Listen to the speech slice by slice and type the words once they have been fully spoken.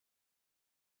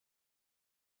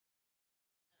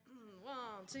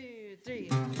1, 2, 3.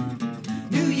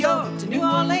 New York to New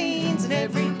Orleans and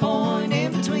every point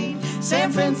in between.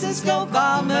 San Francisco,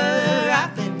 Balmer,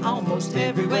 I've been almost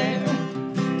everywhere.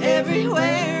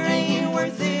 Everywhere ain't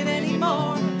worth it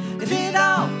anymore if it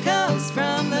all comes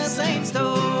from the same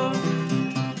store.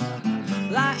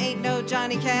 Well, I ain't no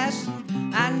Johnny Cash,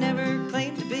 I never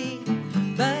claimed to be,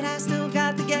 but I still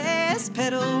got the gas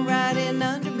pedal riding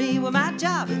under me. Well, my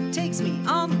job, it takes me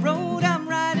on the road. I'm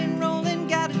riding, rolling,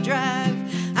 gotta drive.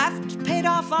 I've paid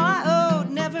off all I owed,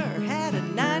 never had a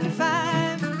 9 to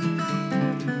 5.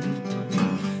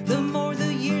 The more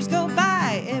the years go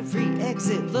by, every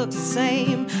exit looks the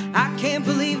same. I can't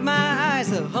believe my eyes,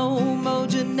 the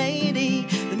homogeneity.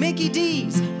 The Mickey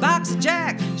D's, box of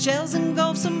Jack, shells and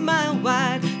gulfs a mile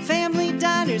wide. Family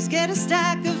diners get a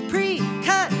stack of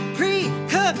pre-cut,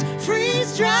 pre-cooked,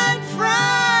 freeze-dried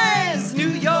fries. New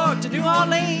York to New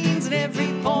Orleans and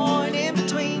every point in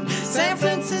between. San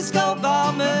Francisco,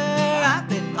 Balmer, I've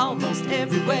been almost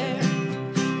everywhere.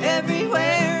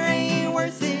 Everywhere ain't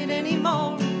worth it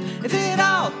anymore if it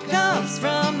all comes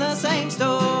from the same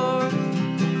store.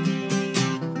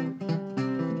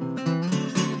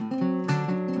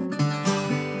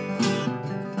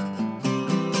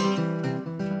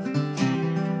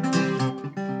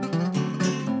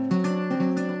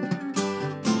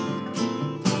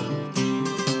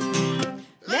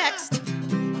 Next.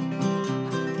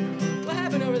 What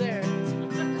happened over there?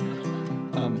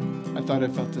 I thought I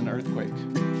felt an earthquake.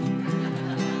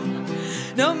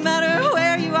 No matter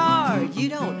where you are, you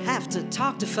don't have to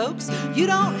talk to folks. You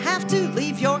don't have to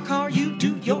leave your car. You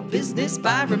do your business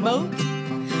by remote.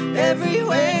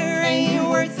 Everywhere ain't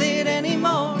worth it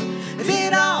anymore if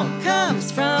it all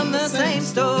comes from the same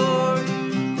store.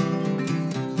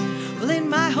 Well, in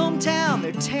my hometown,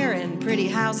 they're tearing pretty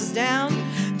houses down.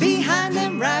 Behind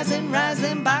them, rise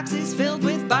them boxes filled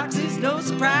with boxes. No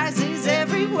surprises,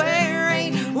 everywhere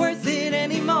ain't worth it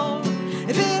anymore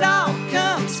if it all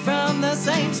comes from the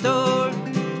same store.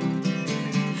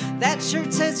 That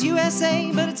shirt says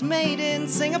USA, but it's made in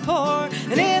Singapore,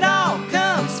 and it all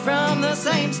comes from the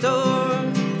same store.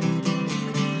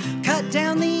 Cut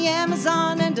down the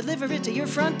Amazon and deliver it to your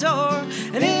front door,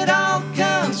 and it all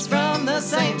comes from the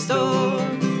same store.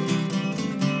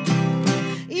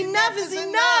 Enough is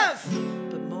enough,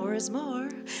 but more is more,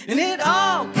 and it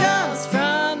all comes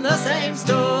from the same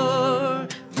store.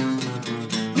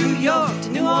 New York to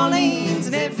New Orleans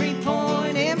and every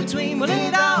point in between. Well,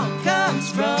 it all comes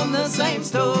from the same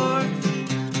store.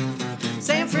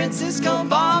 San Francisco,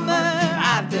 Balmer,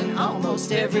 I've been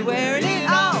almost everywhere, and it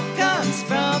all comes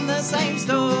from the same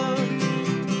store.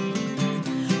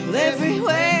 Well,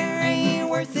 everywhere ain't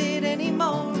worth it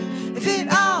anymore if it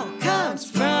all comes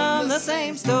from the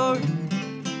same store.